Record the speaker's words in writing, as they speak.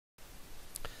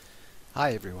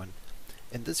Hi everyone.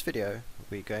 In this video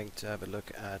we're going to have a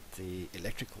look at the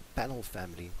electrical panel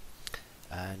family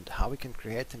and how we can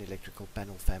create an electrical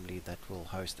panel family that will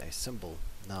host a symbol.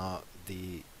 Now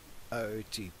the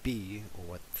OOTB, or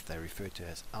what they refer to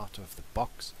as out of the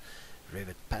box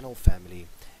Revit panel family,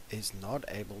 is not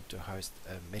able to host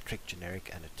a metric generic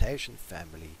annotation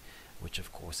family, which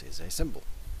of course is a symbol.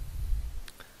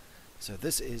 So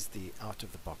this is the out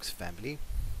of the box family.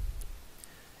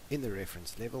 In the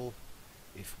reference level,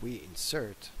 if we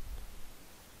insert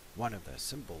one of those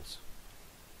symbols,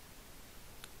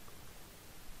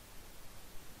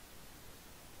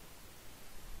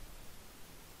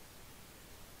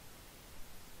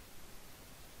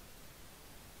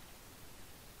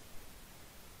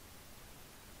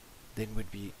 then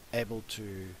we'd be able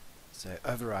to say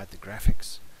override the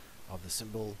graphics of the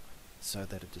symbol so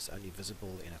that it is only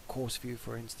visible in a coarse view,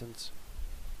 for instance.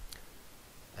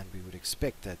 And we would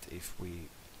expect that if we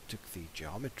took the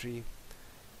geometry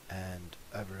and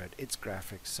overrode its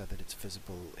graphics so that it's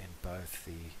visible in both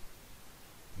the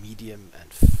medium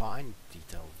and fine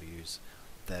detail views,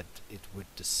 that it would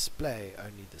display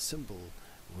only the symbol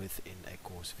within a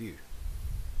coarse view.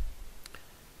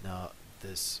 Now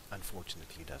this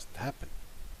unfortunately doesn't happen.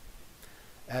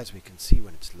 As we can see,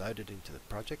 when it's loaded into the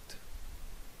project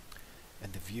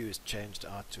and the view is changed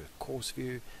out to a coarse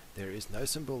view, there is no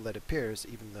symbol that appears,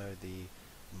 even though the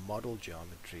model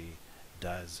geometry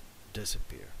does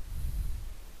disappear.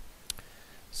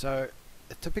 So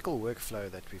a typical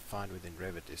workflow that we find within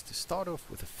Revit is to start off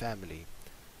with a family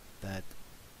that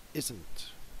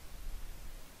isn't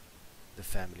the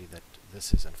family that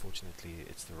this is. Unfortunately,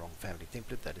 it's the wrong family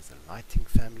template. That is the lighting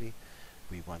family.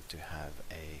 We want to have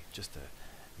just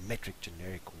a metric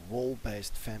generic wall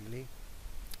based family.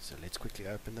 So let's quickly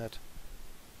open that.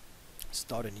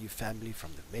 Start a new family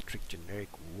from the metric generic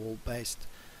wall based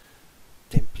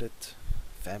template,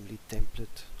 family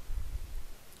template.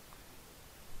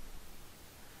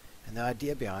 And the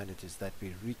idea behind it is that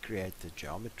we recreate the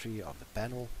geometry of the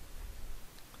panel.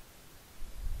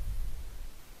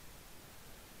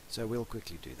 So we'll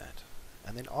quickly do that.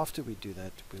 And then after we do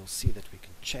that, we'll see that we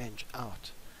can change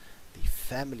out the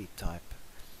family type.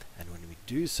 And when we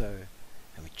do so,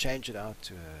 and we change it out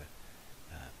to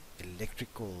a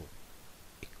electrical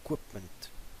equipment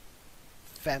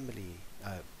family,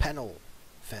 panel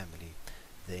family,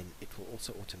 then it will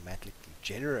also automatically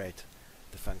generate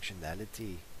the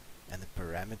functionality and the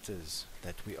parameters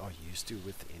that we are used to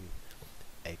within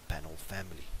a panel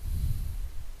family.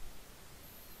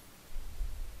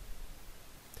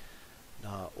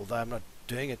 Now, although I'm not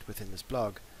doing it within this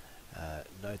blog,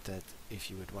 note that if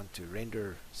you would want to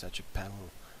render such a panel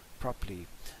properly,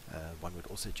 one would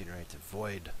also generate a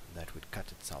void that would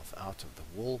cut itself out of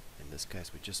the wall. In this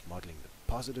case, we're just modeling the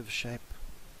positive shape.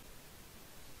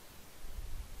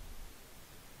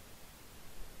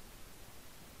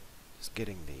 Just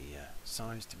getting the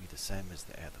size to be the same as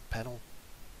the other panel.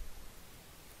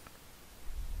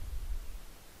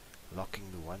 Locking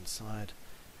the one side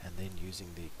and then using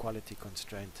the equality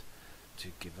constraint to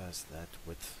give us that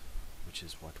width, which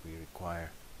is what we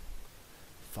require.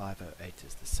 508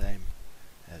 is the same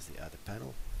as the other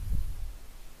panel.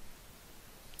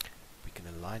 We can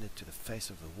align it to the face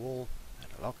of the wall and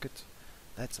lock it.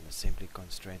 That's an assembly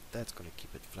constraint. That's going to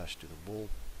keep it flush to the wall.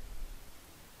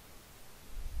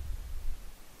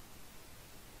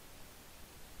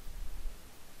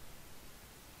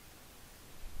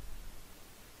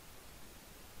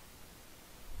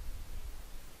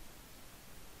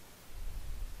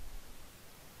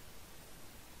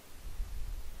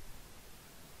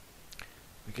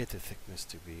 We get the thickness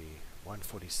to be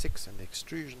 146 and the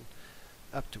extrusion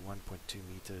up to 1.2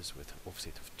 meters with an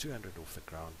offset of 200 off the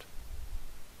ground.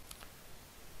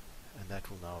 And that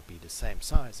will now be the same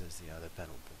size as the other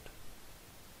panel board.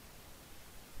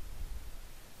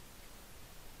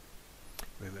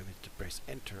 Remember to press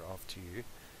enter after you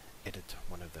edit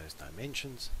one of those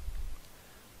dimensions.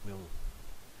 We'll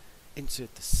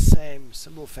insert the same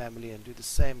symbol family and do the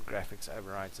same graphics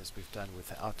overrides as we've done with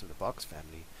the out of the box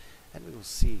family, and we will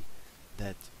see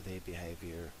that their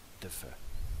behavior differ.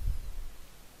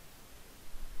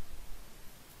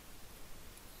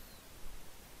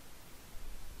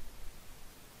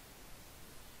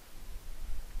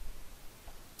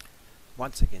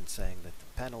 Once again saying that the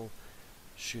panel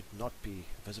should not be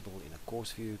visible in a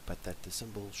coarse view, but that the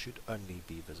symbol should only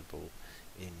be visible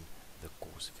in the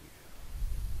coarse view.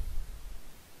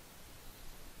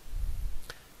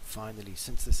 Finally,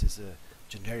 since this is a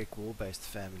generic wall-based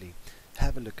family,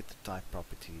 have a look at the type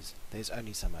properties. There's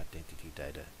only some identity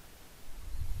data.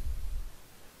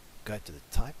 Go to the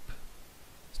type,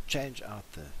 change out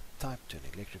the type to an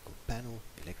electrical panel,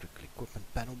 electrical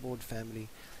equipment panel board family,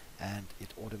 and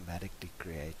it automatically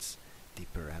creates the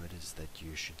parameters that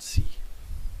you should see.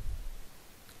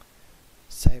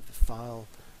 Save the file,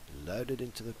 load it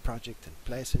into the project and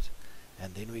place it,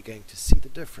 and then we're going to see the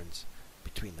difference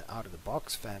between the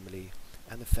out-of-the-box family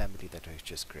and the family that we've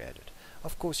just created.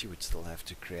 Of course, you would still have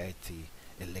to create the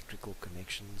electrical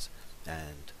connections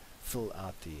and fill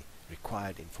out the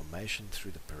required information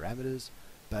through the parameters,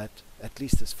 but at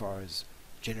least as far as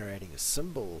generating a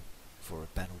symbol for a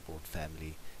panel board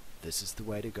family, this is the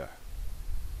way to go.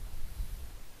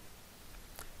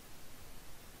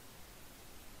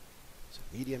 So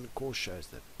medium and coarse shows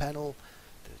the panel,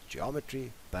 the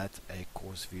geometry, but a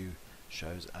coarse view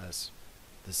shows us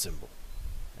the symbol.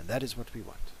 And that is what we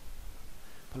want.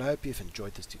 Well, I hope you've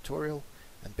enjoyed this tutorial,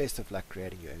 and best of luck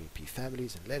creating your MEP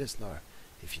families, and let us know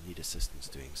if you need assistance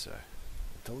doing so.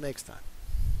 Until next time.